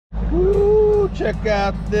Woo, check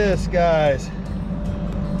out this, guys.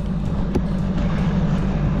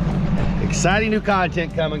 Exciting new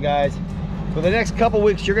content coming, guys. For the next couple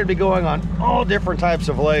weeks, you're going to be going on all different types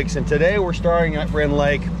of lakes. And today we're starting at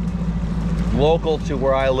RendLake, local to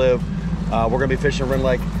where I live. We're going to be fishing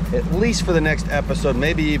RendLake at least for the next episode,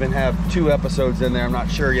 maybe even have 2 episodes in there. I'm not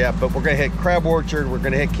sure yet, but we're going to hit Crab Orchard, we're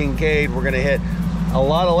going to hit Kincaid, we're going to hit a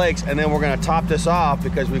lot of lakes, and then we're going to top this off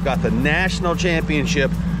because we've got the national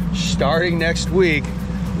championship starting next week.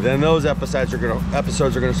 Then those episodes are going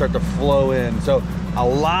to start to flow in. So a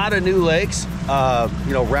lot of new lakes,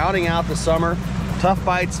 you know, rounding out the summer. Tough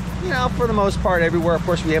bites, you know, for the most part everywhere. Of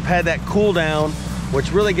course, we have had that cool down,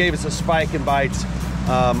 which really gave us a spike in bites,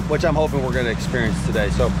 which I'm hoping we're going to experience today.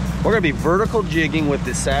 So we're going to be vertical jigging with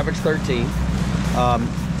this Savage 13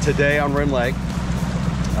 today on RendLake.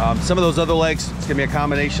 Some of those other lakes, it's going to be a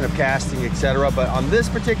combination of casting, etc. But on this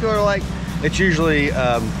particular lake, it's usually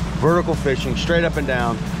vertical fishing, straight up and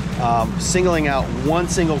down, singling out one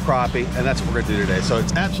single crappie, and that's what we're going to do today. So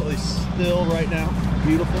it's absolutely still right now,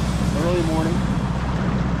 beautiful, early morning.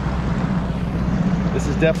 This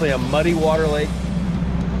is definitely a muddy water lake,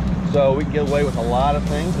 so we can get away with a lot of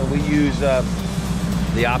things, and we use the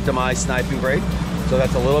optimized sniping braid. So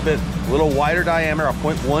that's a little wider diameter, a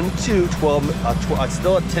 0.12,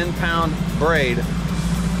 still a 10-pound braid.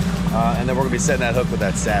 And then we're gonna be setting that hook with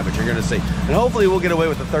that Savage. You're gonna see. And hopefully we'll get away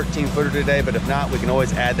with a 13-footer today, but if not, we can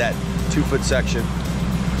always add that 2-foot section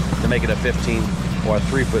to make it a 15, or a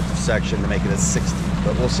 3-foot section to make it a 16.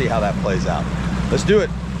 But we'll see how that plays out. Let's do it.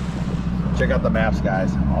 Check out the maps,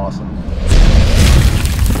 guys. Awesome.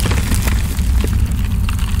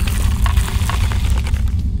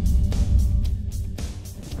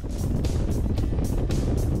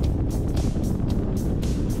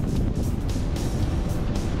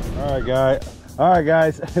 All right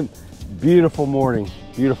guys, beautiful morning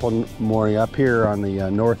up here on the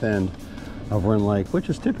north end of RendLake, which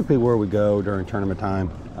is typically where we go during tournament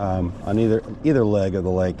time, on either leg of the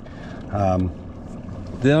lake.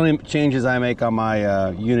 The only changes I make on my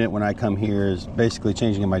unit when I come here is basically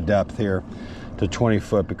changing my depth here to 20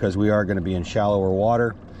 foot because we are going to be in shallower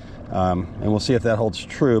water, and we'll see if that holds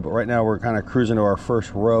true. But right now we're kind of cruising to our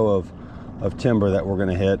first row of timber that we're going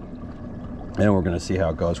to hit, and we're going to see how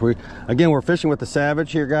it goes. We're fishing with the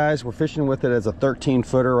Savage here, guys. We're fishing with it as a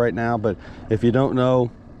 13-footer right now, but if you don't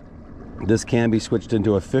know, this can be switched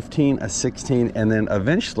into a 15, a 16, and then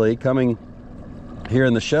eventually coming here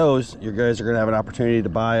in the shows, you guys are going to have an opportunity to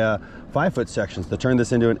buy 5-foot sections to turn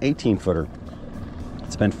this into an 18-footer.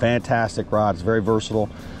 It's been fantastic rod. It's very versatile,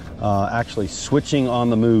 actually switching on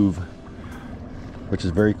the move, which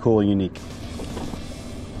is very cool and unique.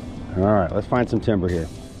 All right, let's find some timber here.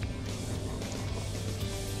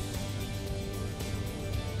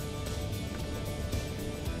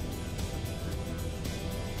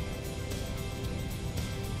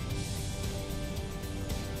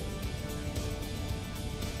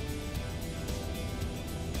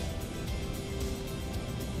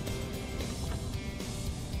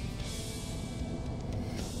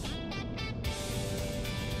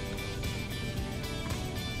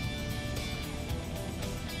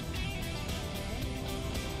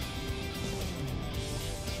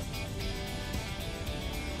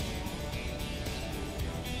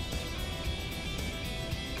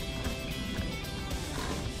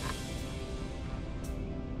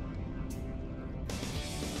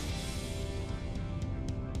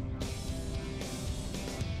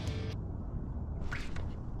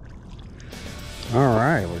 All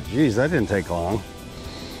right, well, geez, that didn't take long.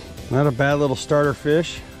 Not a bad little starter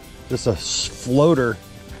fish, just a floater.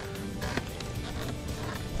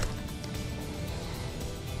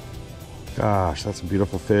 Gosh, that's a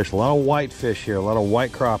beautiful fish. A lot of white fish here, a lot of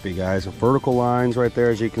white crappie, guys. Vertical lines right there,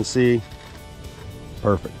 as you can see.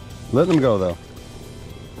 Perfect. Letting them go, though.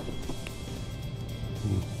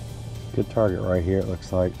 Good target right here, it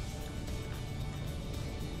looks like.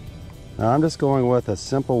 Now, I'm just going with a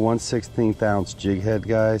simple 1/16 ounce jig head,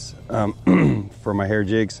 guys, for my hair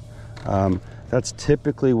jigs. That's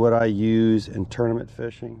typically what I use in tournament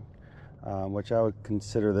fishing, which I would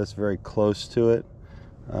consider this very close to it.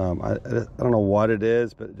 I don't know what it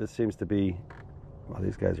is, but it just seems to be, well,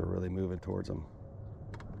 these guys are really moving towards them.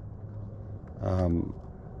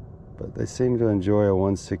 But they seem to enjoy a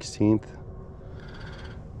 1/16.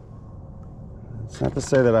 It's not to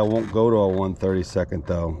say that I won't go to a 1/32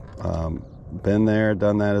 though. Been there,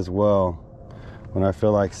 done that as well. When I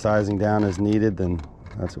feel like sizing down is needed, then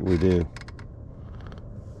that's what we do.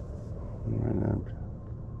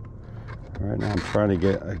 Right Right now I'm trying to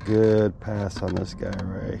get a good pass on this guy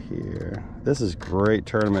right here. This is great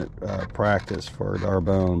tournament practice for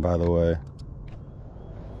Darbone, by the way.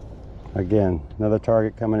 Again, another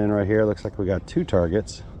target coming in right here. Looks like we got 2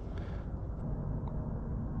 targets.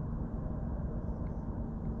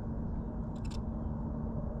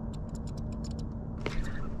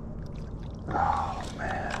 Oh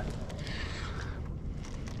man.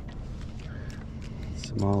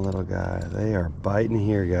 Small little guy. They are biting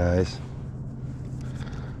here, guys.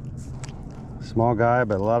 Small guy,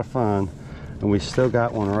 but a lot of fun. And we still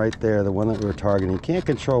got one right there, the one that we were targeting. You can't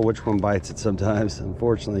control which one bites it sometimes.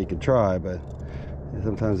 Unfortunately, you can try, but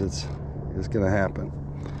sometimes it's gonna happen.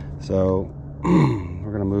 So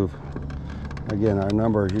we're gonna move. Again, our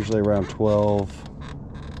number is usually around 12.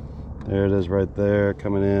 There it is right there,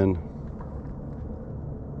 coming in.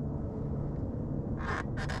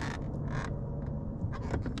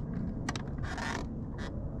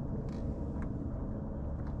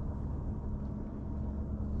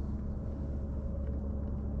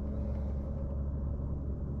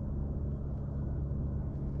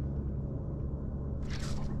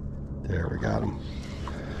 There, we got him.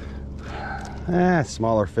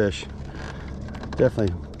 Smaller fish.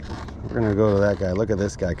 Definitely, we're gonna go to that guy. Look at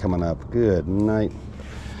this guy coming up. Good night.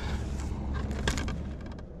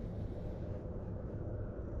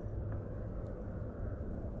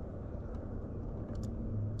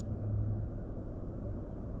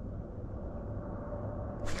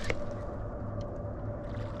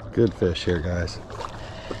 Good fish here, guys.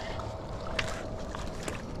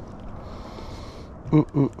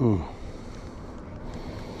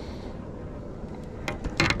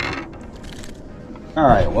 All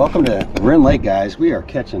right, welcome to RendLake, guys. We are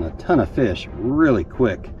catching a ton of fish really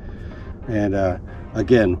quick, and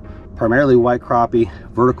again, primarily white crappie,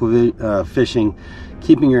 vertical fishing.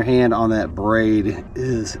 Keeping your hand on that braid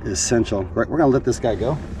is essential. Right, we're gonna let this guy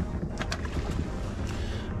go.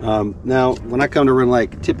 Now, when I come to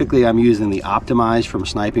RendLake, typically I'm using the optimized from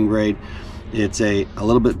Sniping Braid. It's a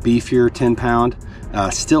little bit beefier 10-pound.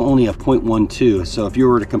 Still only a 0.12, so if you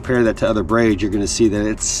were to compare that to other braids, you're going to see that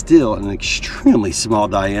it's still an extremely small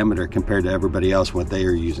diameter compared to everybody else what they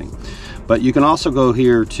are using. But you can also go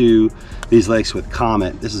here to these lakes with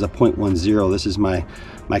Comet. This is a 0.10. This is my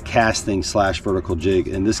casting / vertical jig,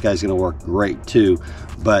 and this guy's going to work great too.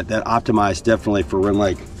 But that optimized definitely for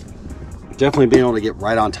RendLake. Definitely being able to get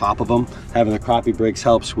right on top of them. Having the crappie breaks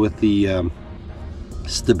helps with the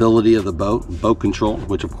stability of the boat control,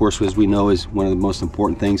 which of course, as we know, is one of the most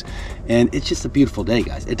important things. And it's just a beautiful day,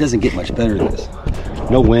 guys. It doesn't get much better than this.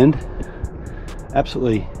 No wind,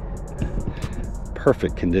 absolutely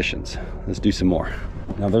perfect conditions. Let's do some more.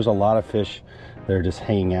 Now there's a lot of fish that are just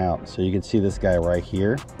hanging out. So you can see this guy right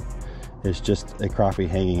here is just a crappie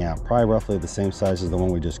hanging out, probably roughly the same size as the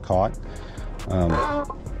one we just caught.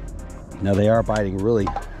 Now they are biting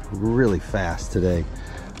really fast today.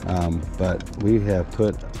 But we have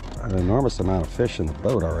put an enormous amount of fish in the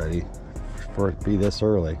boat already for it to be this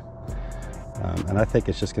early. And I think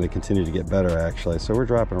it's just going to continue to get better, actually. So we're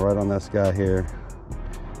dropping right on this guy here.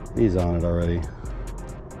 He's on it already.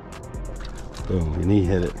 Boom, and he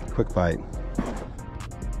hit it. Quick bite.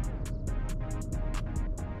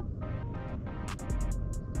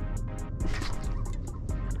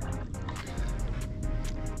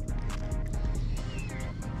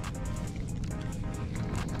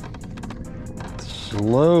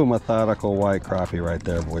 Slow, methodical white crappie right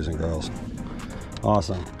there, boys and girls.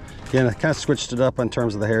 Awesome. Again, I kind of switched it up in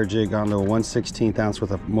terms of the hair jig onto a 1/16 ounce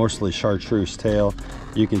with a mostly chartreuse tail.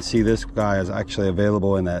 You can see this guy is actually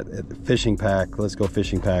available in that fishing pack. Let's Go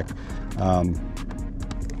fishing pack. So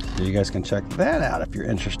you guys can check that out if you're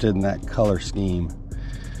interested in that color scheme.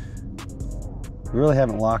 We really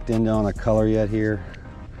haven't locked in on a color yet here.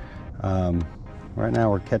 Right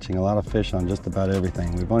now we're catching a lot of fish on just about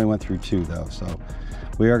everything. We've only went through 2 though, so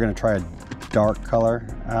we are going to try a dark color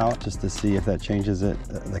out just to see if that changes it,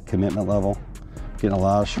 the commitment level. Getting a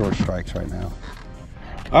lot of short strikes right now.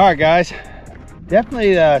 All right, guys,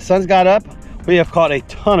 definitely sun's got up. We have caught a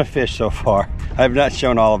ton of fish so far. I have not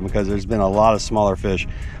shown all of them because there's been a lot of smaller fish,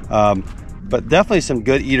 but definitely some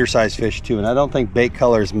good eater sized fish too. And I don't think bait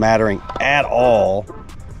color is mattering at all.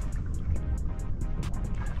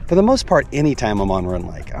 For the most part, anytime I'm on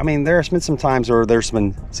RendLake. I mean, there's been some times where there's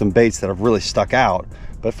been some baits that have really stuck out,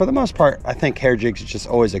 but for the most part, I think hair jigs is just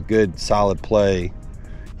always a good, solid play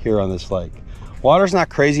here on this lake. Water's not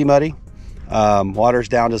crazy muddy. Water's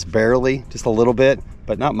down just barely, just a little bit,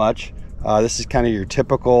 but not much. This is kind of your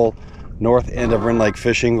typical north end of RendLake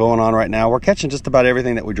fishing going on right now. We're catching just about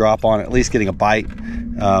everything that we drop on, at least getting a bite,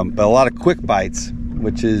 but a lot of quick bites.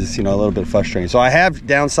 which is, you know, a little bit frustrating. So I have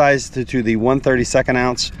downsized to the 1/32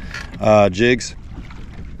 ounce jigs,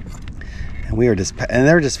 and we are just, and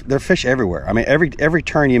they're fish everywhere. I mean, every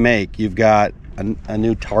turn you make, you've got a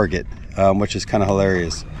new target, which is kind of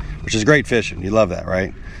hilarious, which is great fishing. You love that,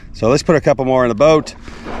 right? So let's put a couple more in the boat.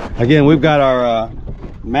 Again, we've got our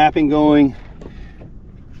mapping going,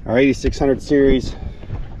 our 8600 series.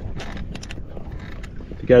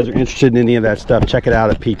 If you guys are interested in any of that stuff, check it out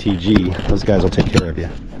at PTG. Those guys will take care of you.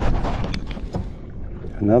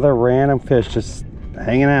 Another random fish just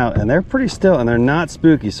hanging out, and they're pretty still and they're not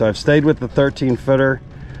spooky. So I've stayed with the 13-footer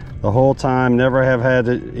the whole time, never have had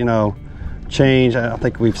to, you know, change. I don't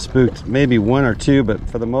think we've spooked maybe one or two, but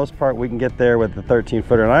for the most part we can get there with the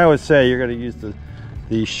 13-footer. And I always say you're going to use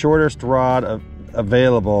the shortest rod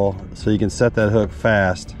available so you can set that hook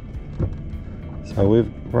fast. So we're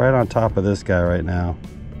right on top of this guy right now,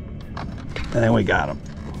 and then we got him.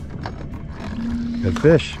 Good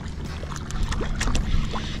fish.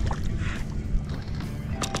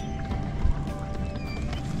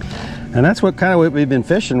 And that's what we've been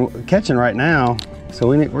catching right now. So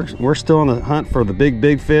we're still on the hunt for the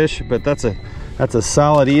big fish, but that's a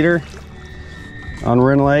solid eater on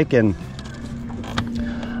RendLake. And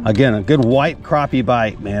again, a good white crappie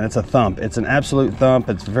bite, man. It's a thump. It's an absolute thump.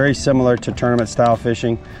 It's very similar to tournament style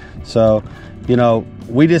fishing. So, you know,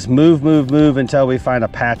 we just move until we find a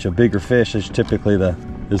patch of bigger fish. Is typically the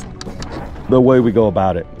way we go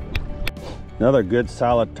about it. Another good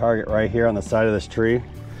solid target right here on the side of this tree.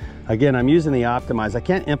 Again, I'm using the optimized. I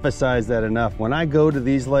can't emphasize that enough. When I go to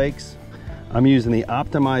these lakes, I'm using the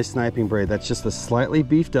optimized sniping braid. That's just a slightly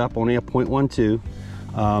beefed up, only a 0.12.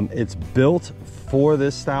 It's built for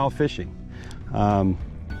this style fishing. So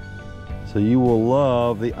you will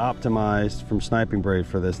love the optimized from sniping braid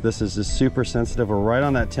for this. This is just super sensitive. We're right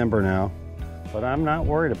on that timber now, but I'm not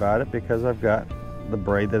worried about it because I've got the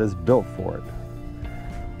braid that is built for it.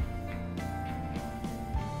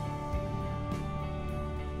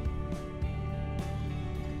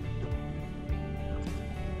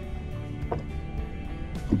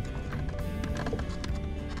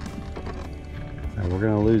 We're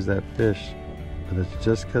gonna lose that fish, but it's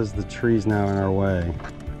just because the tree's now in our way.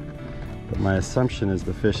 But my assumption is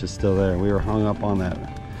the fish is still there. We were hung up on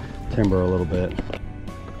that timber a little bit.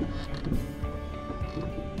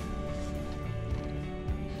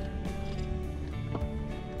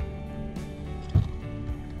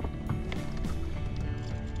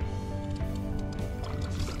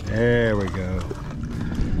 There we go.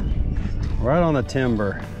 Right on the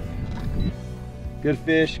timber. Good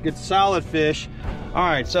fish, good solid fish. All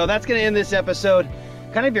right, so that's gonna end this episode.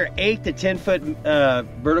 Kind of your 8 to 10 foot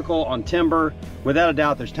vertical on timber. Without a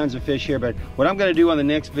doubt, there's tons of fish here, but what I'm gonna do on the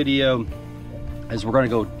next video is we're gonna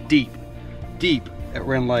go deep at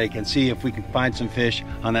RendLake and see if we can find some fish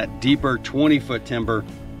on that deeper 20-foot timber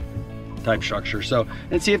type structure. So,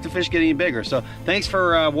 and see if the fish get any bigger. So thanks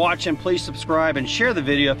for watching. Please subscribe and share the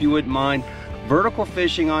video if you wouldn't mind. Vertical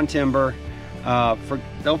fishing on timber.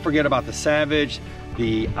 Don't forget about the Savage,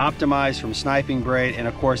 the optimized from sniping braid, and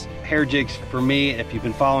of course hair jigs. For me, if you've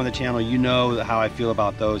been following the channel, you know how I feel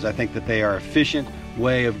about those. I think that they are an efficient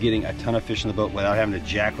way of getting a ton of fish in the boat without having to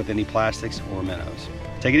jack with any plastics or minnows.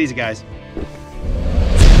 Take it easy, guys.